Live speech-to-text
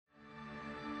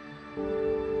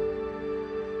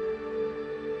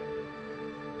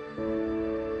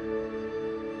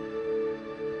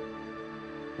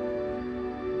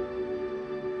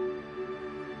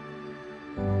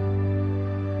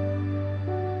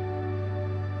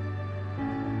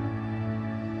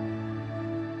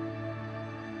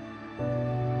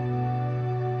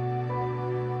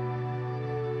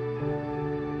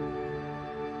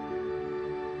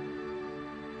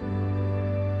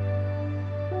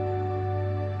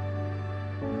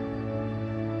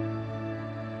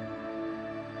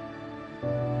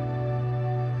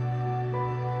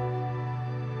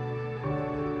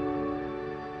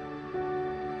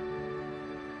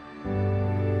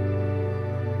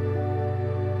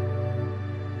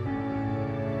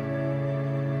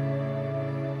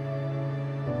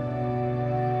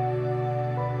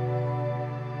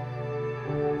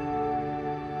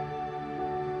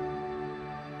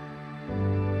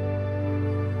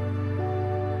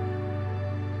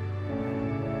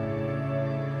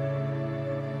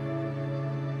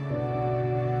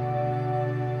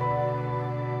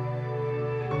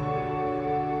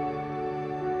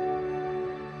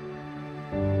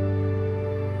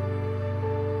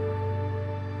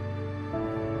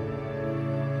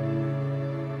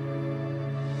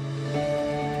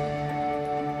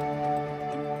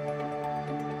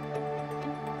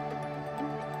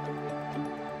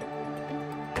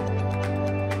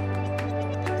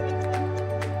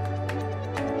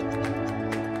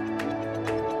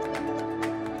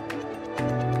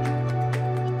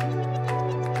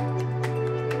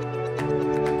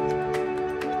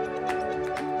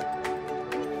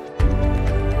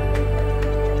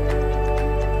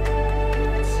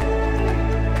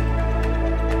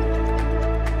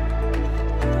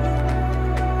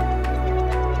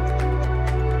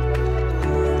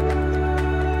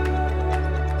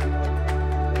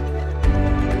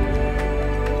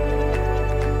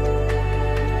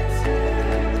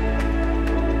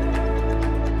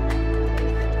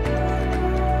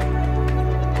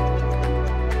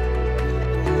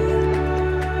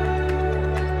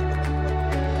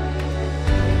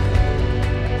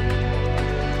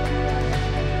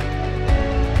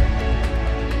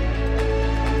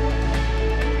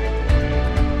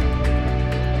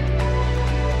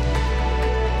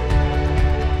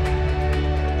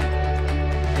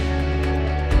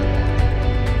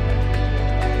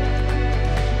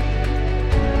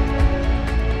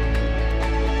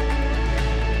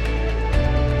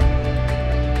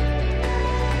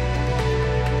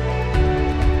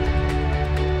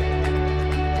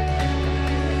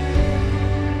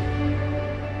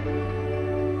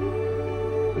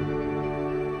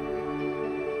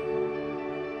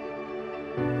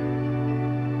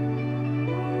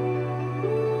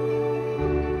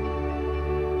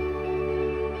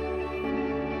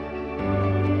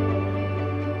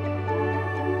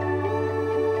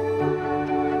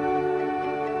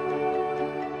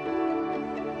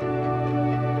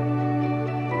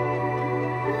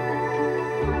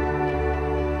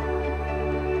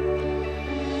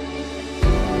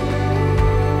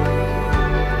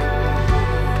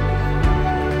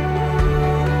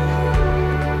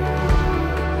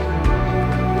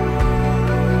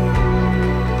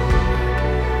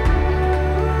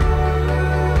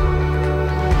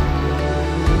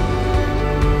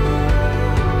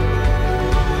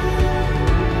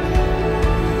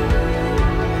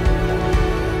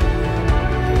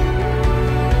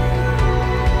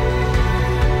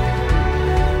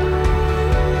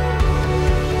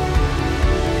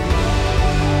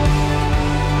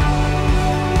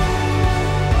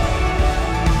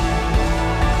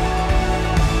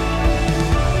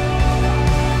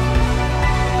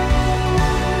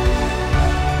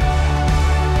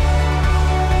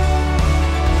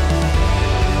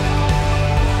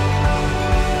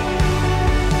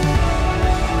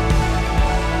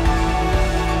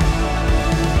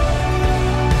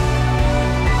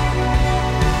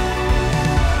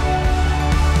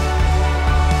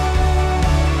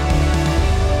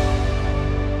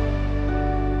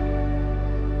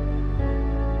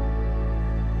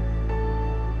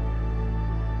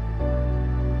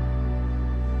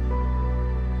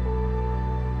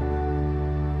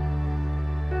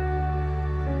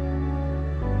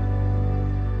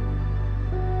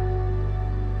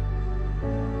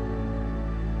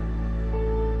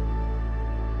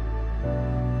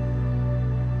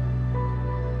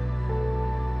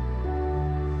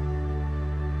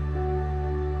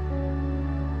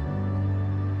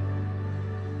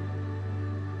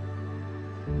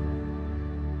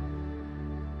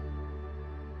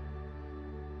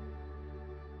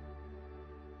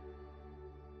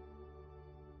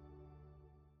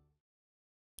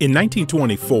In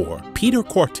 1924, Peter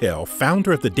Cortell,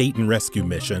 founder of the Dayton Rescue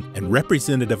Mission and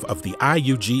representative of the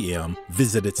IUGM,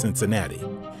 visited Cincinnati.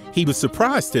 He was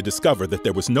surprised to discover that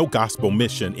there was no gospel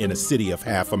mission in a city of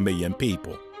 500,000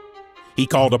 people. He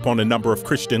called upon a number of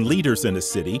Christian leaders in the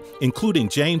city, including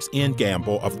James N.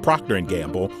 Gamble of Procter &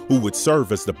 Gamble, who would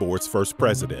serve as the board's first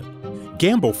president.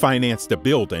 Gamble financed a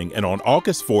building, and on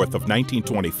August 4th of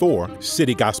 1924,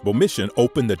 City Gospel Mission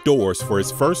opened the doors for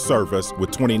its first service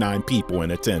with 29 people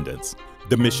in attendance.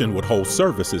 The mission would hold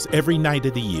services every night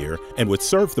of the year and would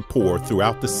serve the poor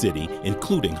throughout the city,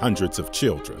 including hundreds of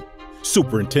children.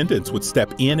 Superintendents would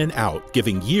step in and out,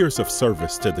 giving years of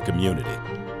service to the community.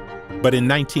 But in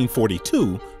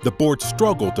 1942, the board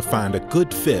struggled to find a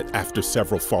good fit after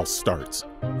several false starts.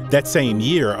 That same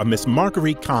year, a Miss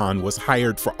Marguerite Kahn was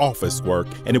hired for office work,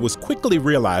 and it was quickly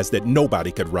realized that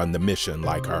nobody could run the mission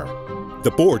like her. The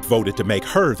board voted to make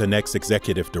her the next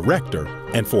executive director,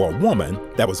 and for a woman,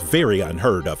 that was very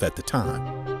unheard of at the time.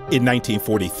 In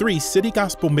 1943, City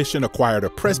Gospel Mission acquired a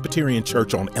Presbyterian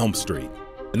church on Elm Street.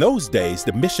 In those days,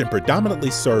 the mission predominantly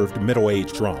served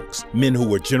middle-aged drunks, men who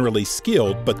were generally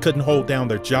skilled but couldn't hold down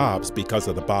their jobs because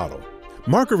of the bottle.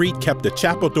 Marguerite kept the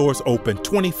chapel doors open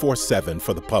 24/7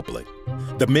 for the public.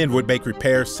 The men would make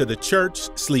repairs to the church,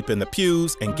 sleep in the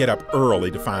pews, and get up early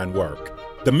to find work.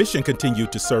 The mission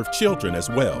continued to serve children as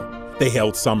well. They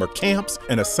held summer camps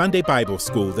and a Sunday Bible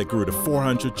school that grew to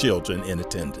 400 children in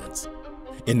attendance.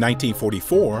 In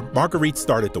 1944, Marguerite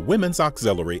started the Women's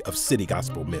Auxiliary of City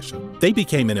Gospel Mission. They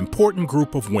became an important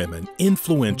group of women,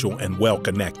 influential and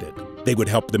well-connected. They would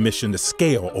help the mission to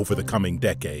scale over the coming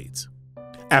decades.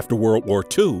 After World War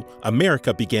II,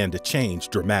 America began to change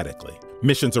dramatically.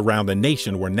 Missions around the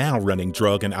nation were now running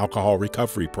drug and alcohol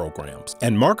recovery programs,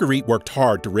 and Marguerite worked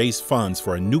hard to raise funds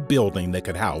for a new building that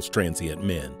could house transient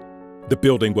men. The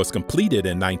building was completed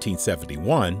in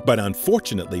 1971, but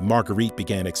unfortunately, Marguerite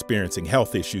began experiencing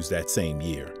health issues that same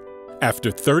year.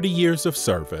 After 30 years of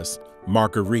service,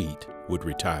 Marguerite would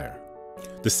retire.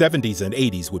 The 70s and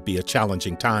 80s would be a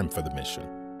challenging time for the mission.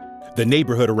 The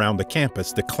neighborhood around the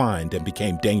campus declined and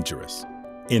became dangerous.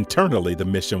 Internally, the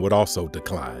mission would also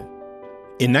decline.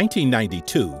 In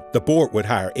 1992, the board would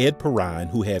hire Ed Perrine,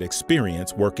 who had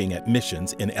experience working at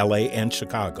missions in LA and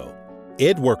Chicago.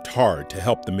 Ed worked hard to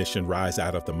help the mission rise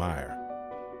out of the mire.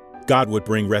 God would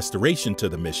bring restoration to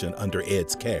the mission under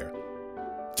Ed's care.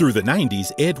 Through the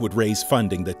 90s, Ed would raise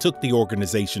funding that took the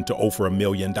organization to over $1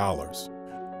 million.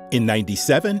 In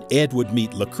 97, Ed would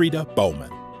meet Lakrita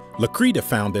Bowman. Lakrita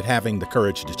founded Having the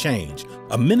Courage to Change,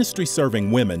 a ministry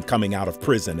serving women coming out of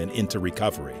prison and into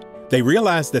recovery. They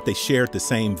realized that they shared the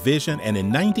same vision, and in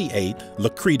 98,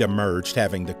 Lakrita merged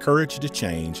Having the Courage to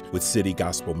Change with City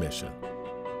Gospel Mission.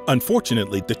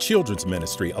 Unfortunately, the children's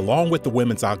ministry, along with the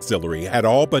Women's Auxiliary, had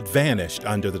all but vanished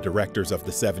under the directors of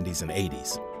the 70s and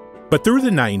 80s. But through the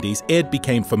 90s, Ed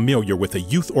became familiar with a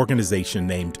youth organization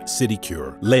named City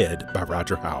Cure, led by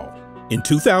Roger Howell. In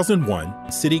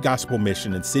 2001, City Gospel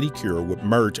Mission and City Cure would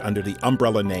merge under the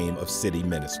umbrella name of City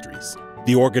Ministries.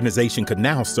 The organization could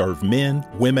now serve men,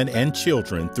 women, and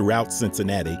children throughout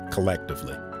Cincinnati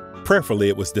collectively. Prayerfully,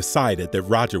 it was decided that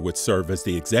Roger would serve as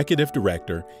the executive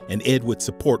director and Ed would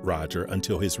support Roger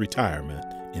until his retirement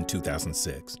in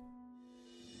 2006.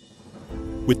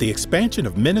 With the expansion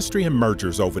of ministry and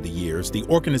mergers over the years, the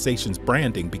organization's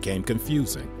branding became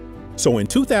confusing. So in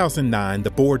 2009, the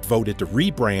board voted to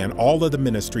rebrand all of the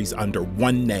ministries under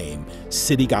one name,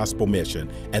 City Gospel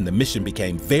Mission, and the mission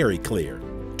became very clear: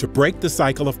 to break the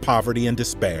cycle of poverty and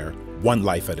despair, one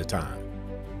life at a time.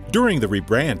 During the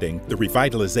rebranding, the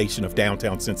revitalization of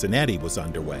downtown Cincinnati was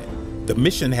underway. The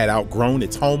mission had outgrown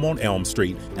its home on Elm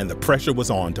Street, and the pressure was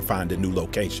on to find a new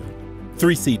location.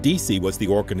 3CDC was the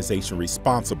organization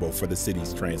responsible for the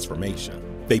city's transformation.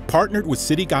 They partnered with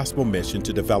City Gospel Mission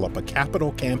to develop a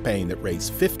capital campaign that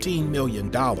raised $15 million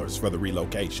for the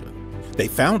relocation. They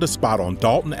found a spot on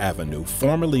Dalton Avenue,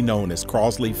 formerly known as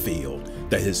Crosley Field,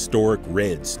 the historic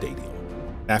Reds Stadium.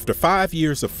 After 5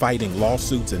 years of fighting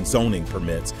lawsuits and zoning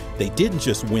permits, they didn't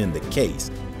just win the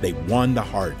case, they won the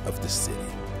heart of the city.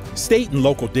 State and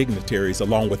local dignitaries,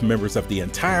 along with members of the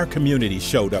entire community,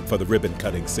 showed up for the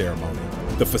ribbon-cutting ceremony.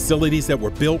 The facilities that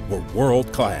were built were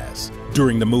world-class.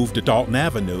 During the move to Dalton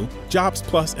Avenue, Jobs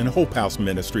Plus and Hope House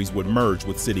Ministries would merge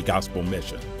with City Gospel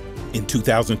Mission. In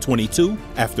 2022,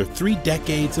 after 3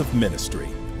 decades of ministry,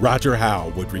 Roger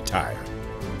Howell would retire.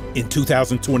 In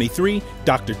 2023,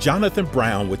 Dr. Jonathan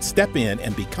Brown would step in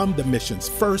and become the mission's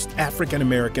first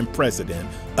African-American president,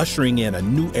 ushering in a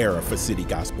new era for City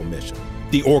Gospel Mission.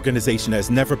 The organization has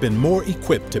never been more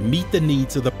equipped to meet the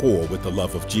needs of the poor with the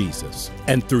love of Jesus.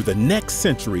 And through the next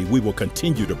century, we will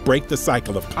continue to break the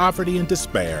cycle of poverty and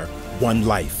despair, one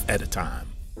life at a time.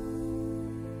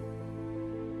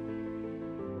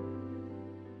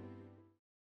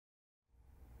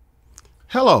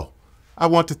 Hello, I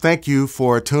want to thank you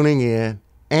for tuning in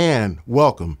and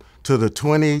welcome to the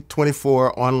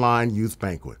 2024 Online Youth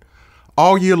Banquet.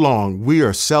 All year long, we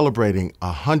are celebrating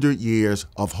 100 years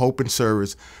of hope and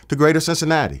service to Greater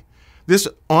Cincinnati. This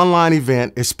online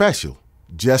event is special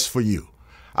just for you,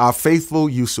 our faithful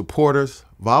youth supporters,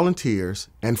 volunteers,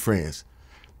 and friends.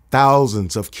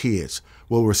 Thousands of kids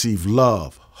will receive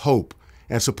love, hope,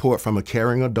 and support from a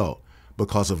caring adult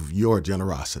because of your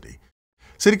generosity.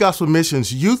 City Gospel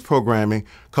Mission's youth programming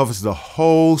covers the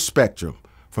whole spectrum,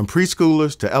 from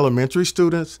preschoolers to elementary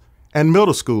students and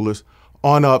middle schoolers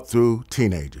on up through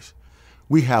teenagers.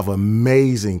 We have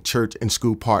amazing church and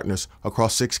school partners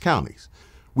across 6 counties.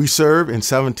 We serve in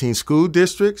 17 school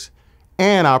districts,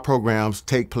 and our programs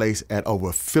take place at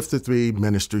over 53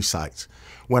 ministry sites.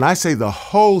 When I say the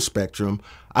whole spectrum,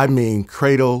 I mean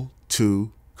cradle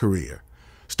to career.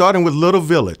 Starting with Little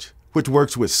Village, which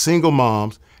works with single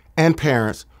moms and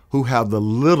parents who have the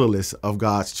littlest of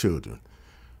God's children.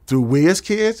 Through Whiz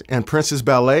Kids and Princesses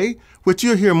Ballet, which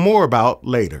you'll hear more about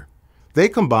later. They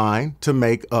combine to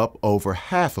make up over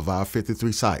half of our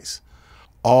 53 sites.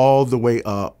 All the way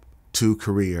up to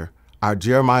career, our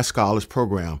Jeremiah Scholars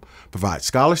Program provides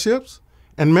scholarships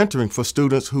and mentoring for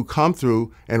students who come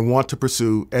through and want to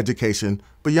pursue education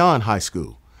beyond high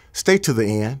school. Stay to the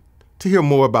end to hear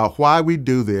more about why we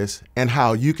do this and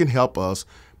how you can help us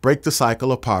break the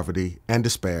cycle of poverty and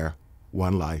despair,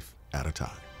 one life at a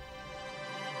time.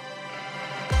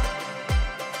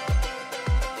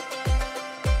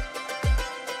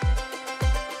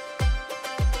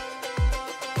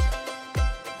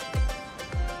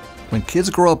 When kids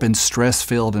grow up in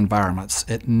stress-filled environments,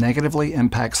 it negatively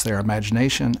impacts their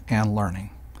imagination and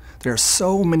learning. There are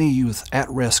so many youth at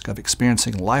risk of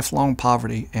experiencing lifelong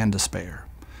poverty and despair.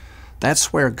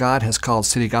 That's where God has called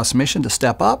City Gospel Mission to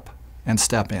step up and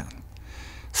step in.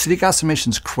 City Gospel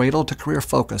Mission's Cradle to Career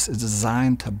focus is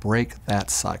designed to break that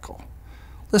cycle.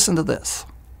 Listen to this.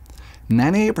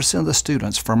 98% of the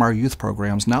students from our youth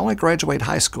programs not only graduate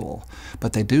high school,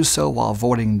 but they do so while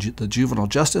avoiding the juvenile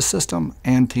justice system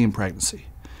and teen pregnancy.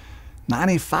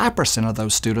 95% of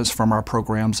those students from our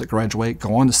programs that graduate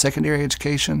go on to secondary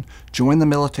education, join the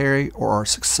military, or are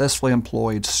successfully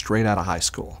employed straight out of high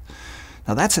school.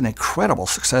 Now that's an incredible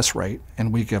success rate,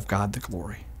 and we give God the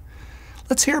glory.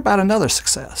 Let's hear about another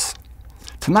success.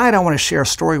 Tonight I want to share a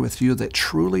story with you that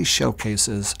truly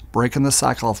showcases breaking the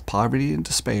cycle of poverty and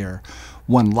despair,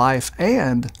 one life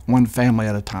and one family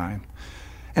at a time.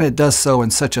 And it does so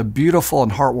in such a beautiful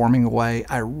and heartwarming way.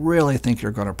 I really think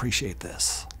you're going to appreciate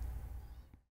this.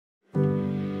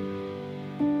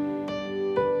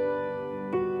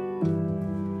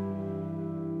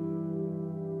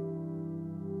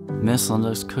 Miss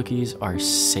Linda's cookies are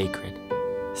sacred.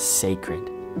 Sacred.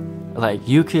 Like,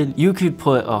 you could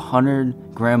put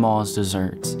 100 grandma's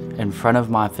desserts in front of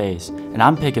my face, and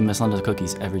I'm picking Miss Linda's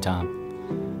cookies every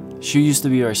time. She used to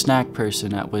be our snack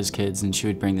person at Whiz Kids, and she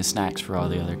would bring the snacks for all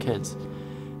the other kids.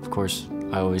 Of course,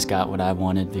 I always got what I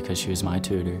wanted because she was my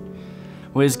tutor.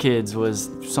 Whiz Kids was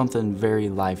something very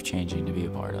life-changing to be a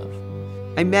part of.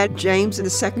 I met James in the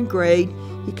 2nd grade.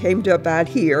 He came to about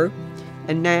here,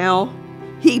 and now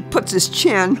he puts his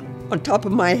chin on top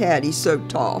of my head. He's so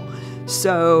tall.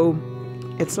 So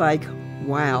it's like,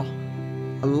 wow,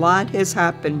 a lot has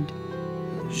happened.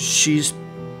 She's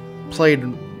played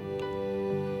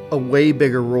a way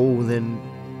bigger role than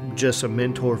just a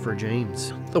mentor for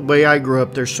James. The way I grew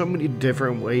up, there's so many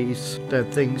different ways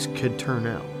that things could turn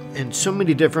out, and so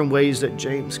many different ways that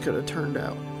James could have turned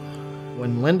out.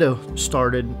 When Linda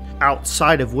started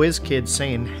outside of Whiz Kids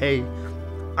saying, hey,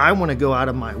 I want to go out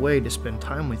of my way to spend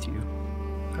time with you,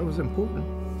 that was important.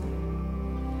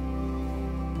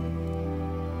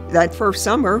 That first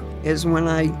summer is when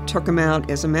I took him out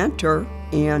as a mentor,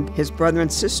 and his brother and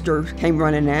sister came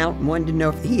running out and wanted to know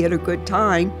if he had a good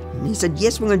time. And he said,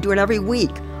 yes, we're going to do it every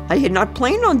week. I had not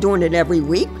planned on doing it every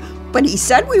week, but he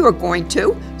said we were going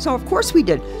to, so of course we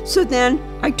did. So then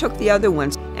I took the other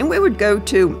ones, and we would go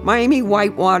to Miami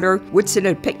Whitewater, would sit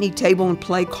at a picnic table and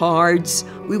play cards.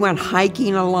 We went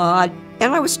hiking a lot.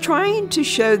 And I was trying to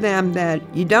show them that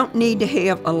you don't need to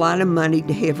have a lot of money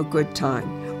to have a good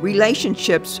time.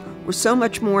 Relationships were so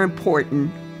much more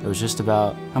important. It was just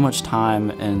about how much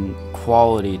time and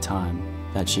quality time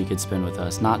that she could spend with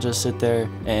us. Not just sit there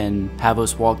and have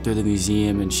us walk through the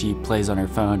museum and she plays on her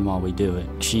phone while we do it.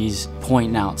 She's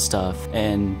pointing out stuff,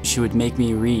 and she would make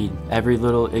me read every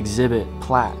little exhibit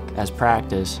plaque as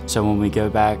practice. So when we go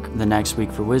back the next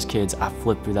week for Whiz Kids, I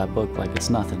flip through that book like it's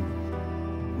nothing.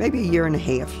 Maybe a year and a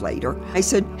half later, I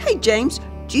said, "Hey, James,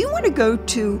 do you want to go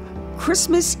to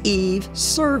Christmas Eve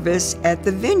service at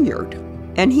the Vineyard?"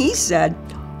 And he said,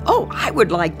 "Oh, I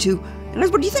would like to." And I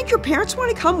said, "Well, do you think your parents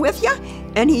want to come with you?"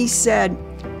 And he said,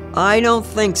 "I don't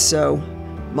think so.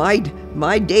 My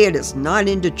dad is not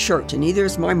into church, and neither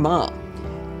is my mom."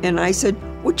 And I said,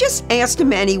 "Well, just ask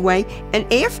him anyway, and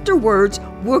afterwards,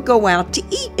 we'll go out to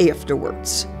eat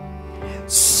afterwards."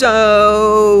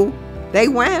 So they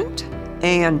went,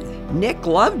 and Nick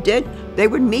loved it. They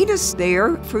would meet us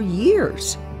there for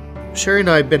years. Sherry and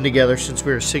I have been together since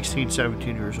we were 16,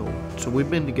 17 years old. So we've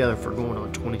been together for going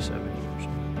on 27 years.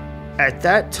 At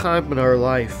that time in our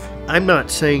life, I'm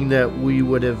not saying that we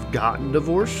would have gotten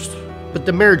divorced, but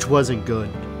the marriage wasn't good.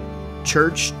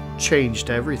 Church changed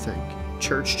everything.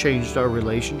 Church changed our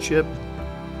relationship.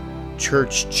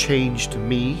 Church changed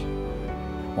me.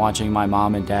 Watching my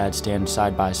mom and dad stand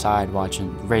side by side,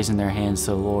 raising their hands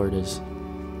to the Lord is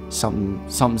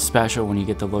something special when you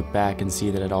get to look back and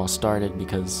see that it all started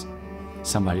because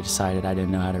somebody decided I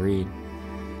didn't know how to read.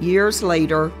 Years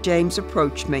later, James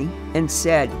approached me and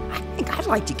said, "I think I'd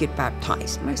like to get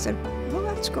baptized." And I said, "Well,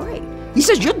 that's great." He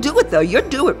says, "You'll do it though, you'll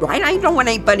do it, right? I don't want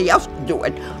anybody else to do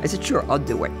it." I said, "Sure, I'll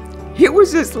do it." Here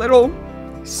was this little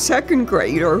second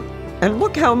grader, and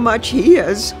look how much he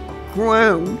has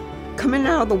grown coming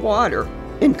out of the water.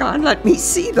 And God let me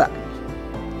see that.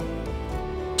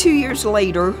 2 years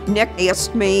later, Nick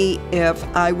asked me if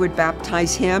I would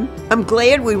baptize him. I'm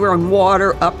glad we were in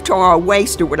water up to our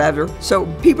waist or whatever, so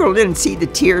people didn't see the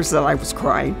tears that I was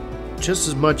crying. Just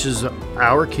as much as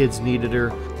our kids needed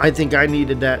her, I think I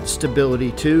needed that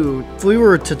stability too. If we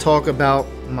were to talk about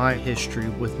my history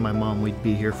with my mom, we'd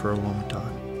be here for a long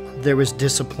time. There was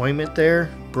disappointment there,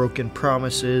 broken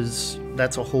promises.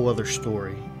 That's a whole other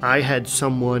story. I had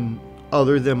someone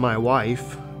other than my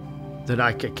wife that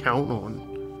I could count on.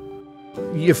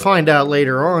 You find out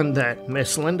later on that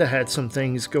Miss Linda had some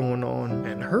things going on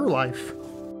in her life.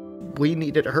 We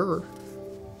needed her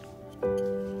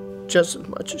just as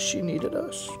much as she needed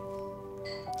us.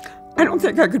 I don't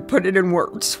think I could put it in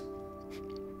words,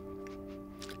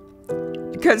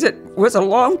 because it was a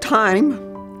long time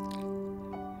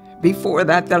before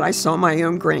that I saw my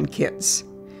own grandkids.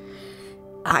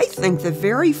 I think the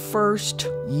very first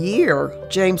year,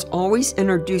 James always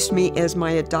introduced me as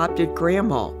my adopted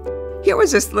grandma. Here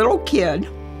was this little kid,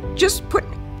 just put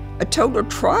a total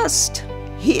trust.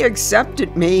 He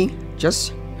accepted me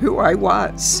just who I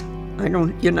was. I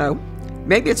don't,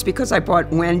 maybe it's because I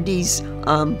bought Wendy's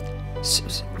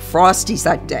Frosties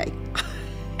that day.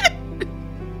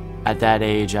 At that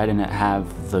age, I didn't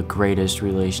have the greatest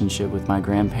relationship with my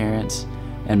grandparents,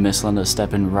 and Miss Linda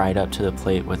stepping right up to the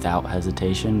plate without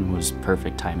hesitation was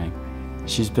perfect timing.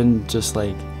 She's been just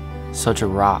like such a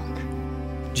rock.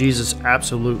 Jesus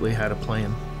absolutely had a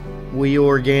plan. We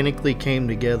organically came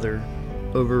together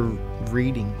over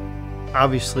reading.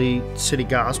 Obviously, City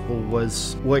Gospel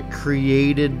was what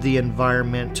created the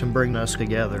environment to bring us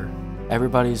together.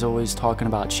 Everybody's always talking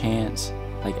about chance,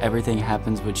 like everything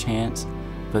happens with chance,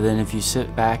 but then if you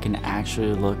sit back and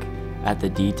actually look at the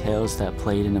details that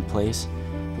played into place,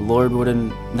 the Lord would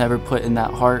have never put in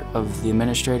that heart of the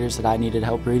administrators that I needed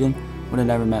help reading, would have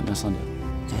never met Miss Linda.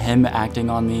 Him acting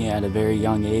on me at a very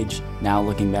young age, now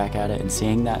looking back at it and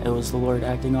seeing that it was the Lord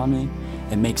acting on me,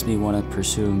 it makes me want to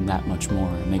pursue him that much more.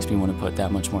 It makes me want to put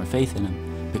that much more faith in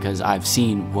him, because I've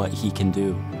seen what he can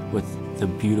do with the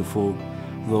beautiful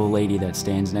little lady that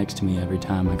stands next to me every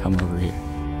time I come over here.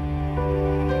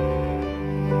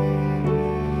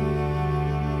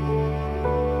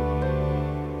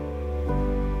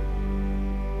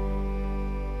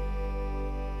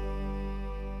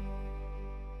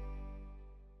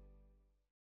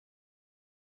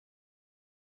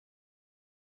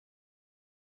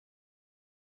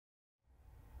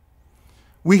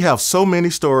 We have so many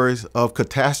stories of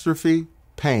catastrophe,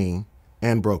 pain,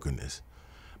 and brokenness.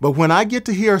 But when I get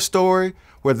to hear a story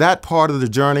where that part of the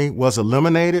journey was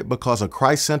eliminated because a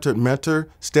Christ-centered mentor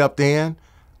stepped in,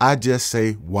 I just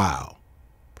say, wow,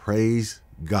 praise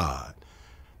God.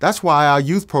 That's why our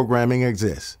youth programming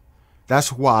exists.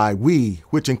 That's why we,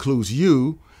 which includes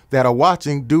you that are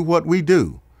watching, do what we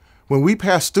do. When we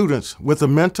pair students with a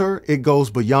mentor, it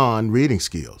goes beyond reading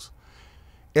skills.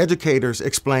 Educators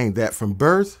explain that from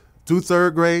birth through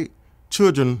third grade,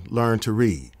 children learn to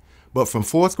read. But from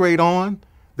fourth grade on,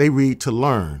 they read to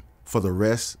learn for the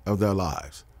rest of their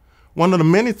lives. One of the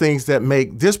many things that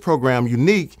make this program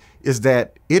unique is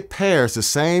that it pairs the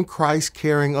same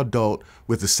Christ-carrying adult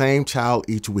with the same child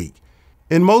each week.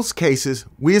 In most cases,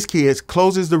 We as Kids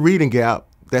closes the reading gap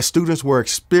that students were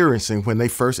experiencing when they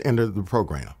first entered the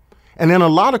program. And in a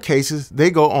lot of cases,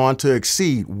 they go on to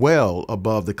exceed well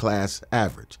above the class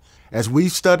average. As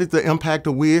we've studied the impact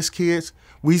of We as Kids,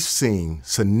 we've seen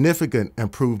significant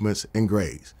improvements in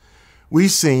grades.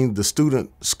 We've seen the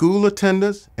student school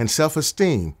attendance and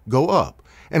self-esteem go up,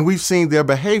 and we've seen their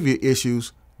behavior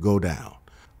issues go down.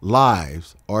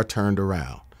 Lives are turned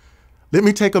around. Let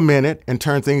me take a minute and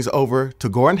turn things over to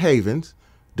Gordon Havens,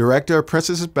 director of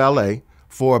Princesses Ballet,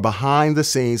 for a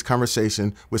behind-the-scenes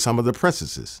conversation with some of the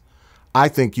princesses. I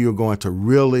think you're going to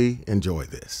really enjoy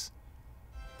this.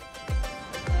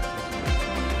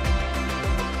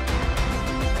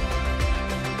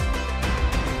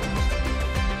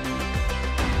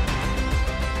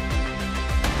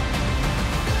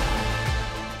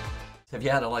 Have you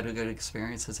had a lot of good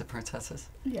experiences at Princesses?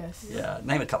 Yes. Yeah,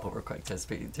 name a couple real quick just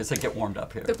to get warmed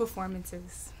up here. The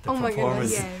performances. The my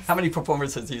goodness. Yes. How many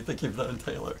performances do you think you've done,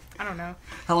 Taylor? I don't know.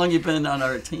 How long you been on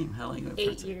our team? How long?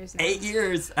 8 years now. 8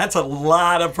 years. That's a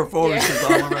lot of performances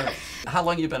all around. How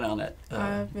long you been on it?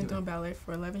 I've been doing ballet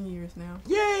for 11 years now.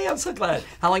 Yay! I'm so glad.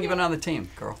 How long you been on the team,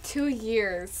 girl? 2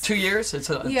 years. 2 years? It's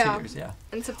 2 years, yeah.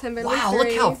 In September. Wow!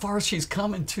 Look how far she's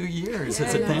come in 2 years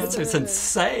as a dancer. It's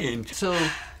insane. So,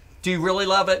 do you really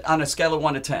love it on a scale of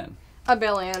 1 to 10? A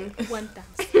billion.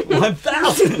 1,000.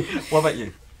 1,000. What about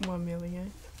you? 1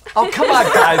 million. Oh, come on,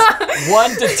 guys.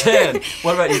 1 to 10.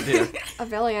 What about you, dear? A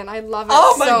billion. I love it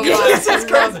Oh, my so goodness, much. that's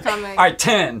crazy. Coming. All right,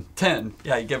 10. 10.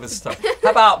 Yeah, you give us stuff.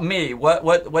 How about me?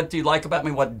 What do you like about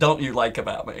me? What don't you like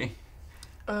about me?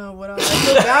 What I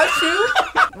like about you,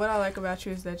 what I like about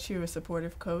you is that you're a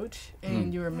supportive coach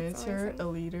and you're a mentor, a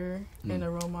leader, and a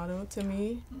role model to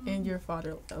me, and you're a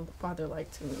father-like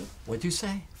to me. What'd you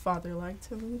say? Father-like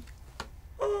to me.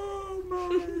 Oh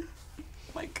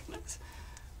my goodness.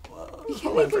 Whoa. You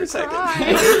Hold on for a second.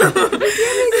 I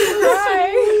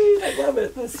love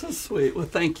it. That's so sweet. Well,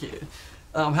 thank you.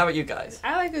 How about you guys?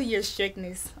 I like your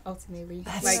strictness, ultimately.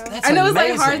 That's I know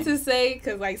amazing. it's hard to say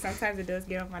because sometimes it does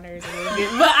get on my nerves a little bit,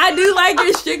 but I do like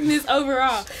your strictness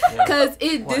overall because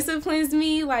it disciplines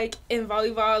me, in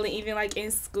volleyball and even in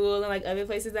school and other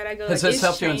places that I go. Has this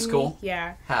helped you in school?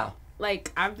 Yeah. How?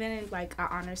 I've been an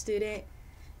honor student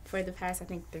for the past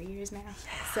 3 years now.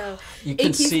 So you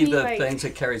can see me, the things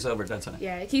it carries over, doesn't it?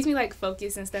 Yeah, it keeps me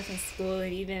focused and stuff in school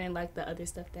and even in the other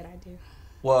stuff that I do.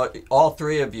 Well, all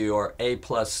three of you are A+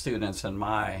 students in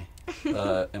my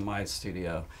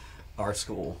studio, our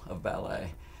school of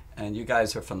ballet. And you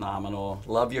guys are phenomenal.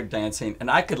 Love your dancing.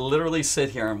 And I could literally sit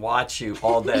here and watch you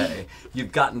all day.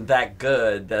 You've gotten that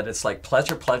good that it's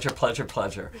pleasure, pleasure, pleasure,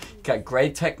 pleasure. Got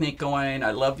great technique going.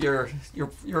 I love your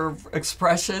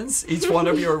expressions. Each one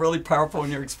of you are really powerful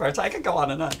in your expressions. I could go on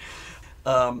and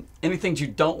on. Anything you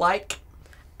don't like?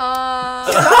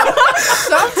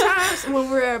 Sometimes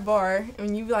when we're at a bar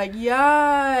and you be like,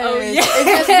 yes, it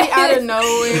just be out of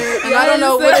nowhere, and I don't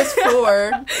know what it's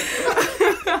for.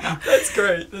 That's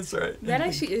great. That's right. That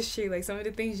actually is true. Some of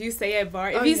the things you say at bar,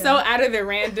 it'd be so out of the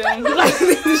random.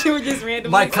 Things you were just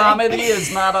randomly My saying. comedy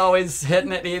is not always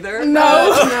hitting it either. No.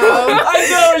 I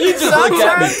know. You just look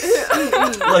at me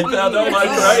like that. I'm right?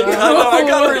 I know. I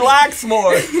gotta relax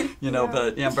more.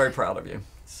 But I'm very proud of you.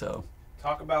 So.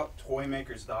 Talk about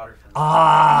Toymaker's Daughter.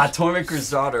 Toymaker's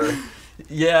Daughter.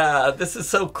 Yeah, this is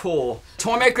so cool.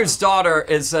 Toymaker's Daughter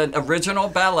is an original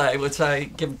ballet, which I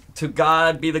give to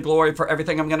God be the glory for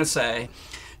everything I'm going to say.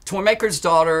 Toymaker's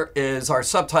Daughter our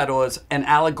subtitle is an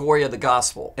allegory of the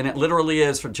gospel. And it literally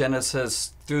is for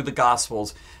Genesis through the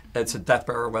Gospels. It's a death,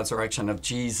 burial, resurrection of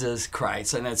Jesus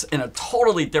Christ. And it's in a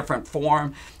totally different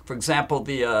form. For example,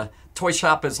 the toy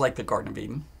shop is like the Garden of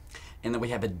Eden. And then we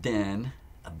have a den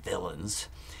of villains.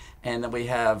 And then we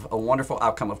have a wonderful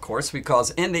outcome, of course,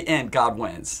 because in the end, God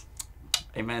wins.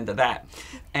 Amen to that.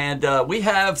 And we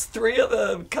have 3 of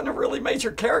the kind of really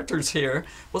major characters here.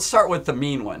 We'll start with the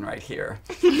mean one right here.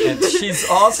 And she's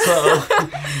also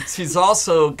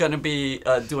going to be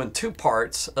doing 2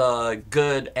 parts,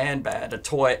 good and bad, a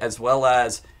toy, as well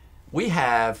as we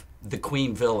have the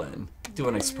queen villain. Do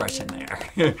an expression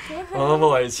there. Oh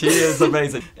boy, she is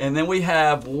amazing. And then we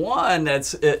have one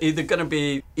that's either going to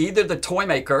be the toy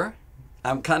maker.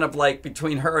 I'm kind of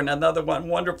between her and another one,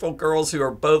 wonderful girls who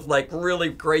are both really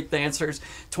great dancers,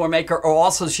 toy maker, or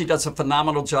also she does a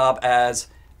phenomenal job as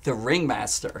the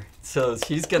ringmaster. So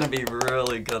she's going to be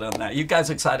really good on that. You guys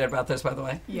excited about this, by the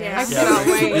way? Yes. Yeah,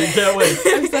 you can't wait.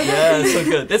 Yeah, so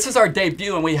good. This is our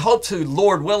debut, and we hope to,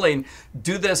 Lord willing,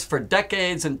 do this for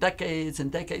decades and decades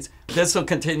and decades. This will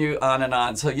continue on and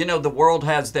on. So, you know, the world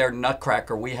has their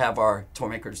Nutcracker. We have our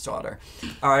Toymaker's Daughter.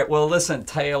 All right, well, listen,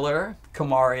 Taylor,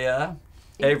 Kamaria,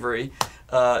 Avery,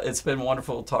 it's been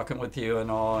wonderful talking with you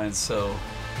and all, and so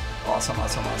awesome.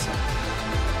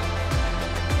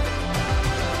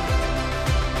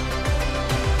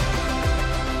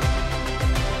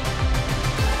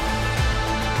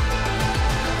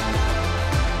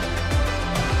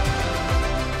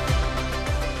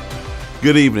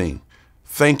 Good evening.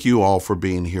 Thank you all for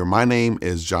being here. My name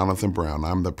is Jonathan Brown.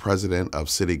 I'm the president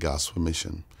of City Gospel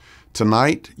Mission.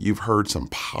 Tonight, you've heard some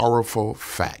powerful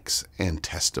facts and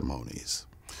testimonies.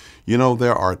 You know,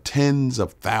 there are tens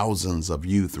of thousands of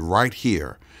youth right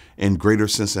here in Greater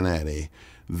Cincinnati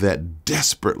that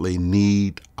desperately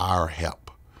need our help.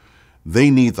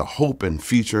 They need the hope and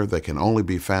future that can only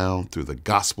be found through the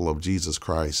gospel of Jesus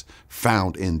Christ,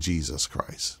 found in Jesus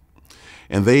Christ.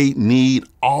 And they need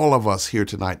all of us here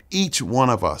tonight, each one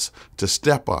of us, to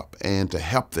step up and to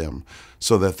help them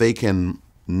so that they can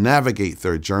navigate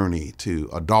their journey to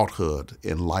adulthood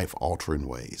in life-altering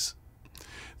ways.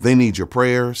 They need your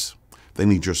prayers, they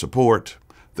need your support,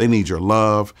 they need your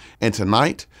love, and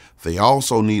tonight, they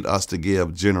also need us to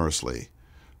give generously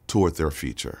toward their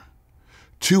future.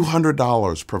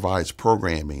 $200 provides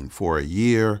programming for a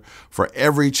year for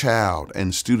every child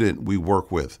and student we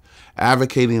work with.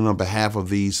 Advocating on behalf of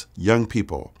these young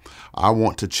people, I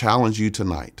want to challenge you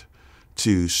tonight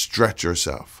to stretch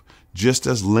yourself, just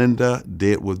as Linda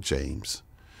did with James,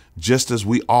 just as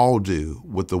we all do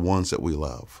with the ones that we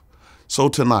love. So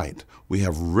tonight, we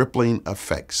have rippling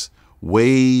effects,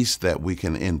 ways that we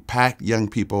can impact young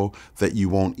people that you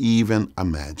won't even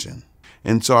imagine.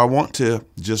 And so I want to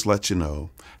just let you know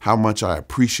how much I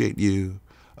appreciate you,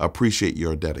 appreciate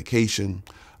your dedication,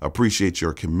 appreciate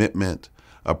your commitment,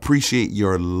 appreciate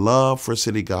your love for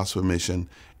City Gospel Mission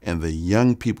and the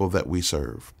young people that we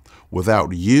serve.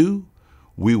 Without you,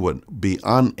 we would be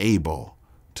unable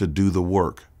to do the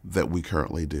work that we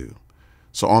currently do.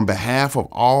 So on behalf of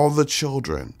all the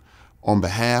children, on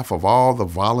behalf of all the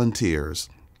volunteers,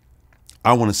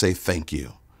 I want to say thank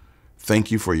you. Thank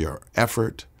you for your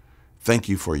effort. Thank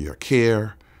you for your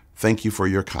care. Thank you for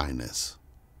your kindness.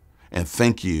 And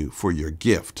thank you for your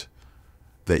gift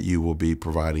that you will be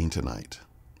providing tonight.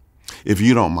 If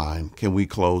you don't mind, can we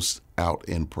close out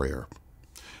in prayer?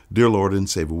 Dear Lord and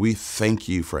Savior, we thank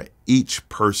you for each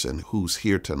person who's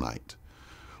here tonight.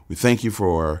 We thank you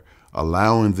for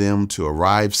allowing them to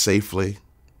arrive safely.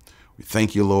 We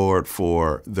thank you, Lord,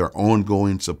 for their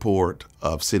ongoing support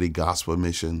of City Gospel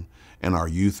Mission and our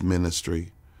youth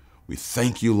ministry. We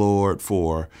thank you, Lord,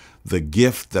 for the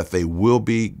gift that they will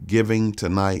be giving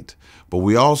tonight, but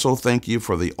we also thank you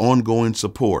for the ongoing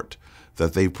support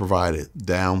that they've provided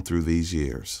down through these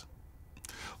years.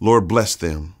 Lord, bless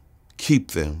them,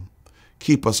 keep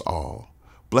us all.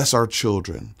 Bless our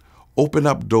children, open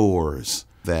up doors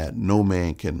that no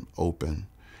man can open.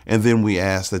 And then we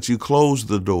ask that you close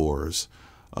the doors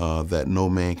that no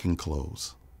man can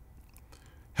close.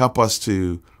 Help us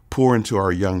to pour into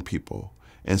our young people,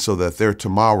 and so that their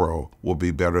tomorrow will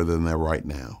be better than their right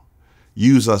now.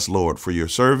 Use us, Lord, for your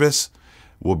service.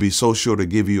 We'll be so sure to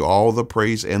give you all the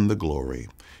praise and the glory.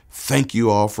 Thank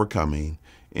you all for coming.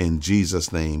 In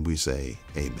Jesus' name we say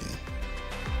amen.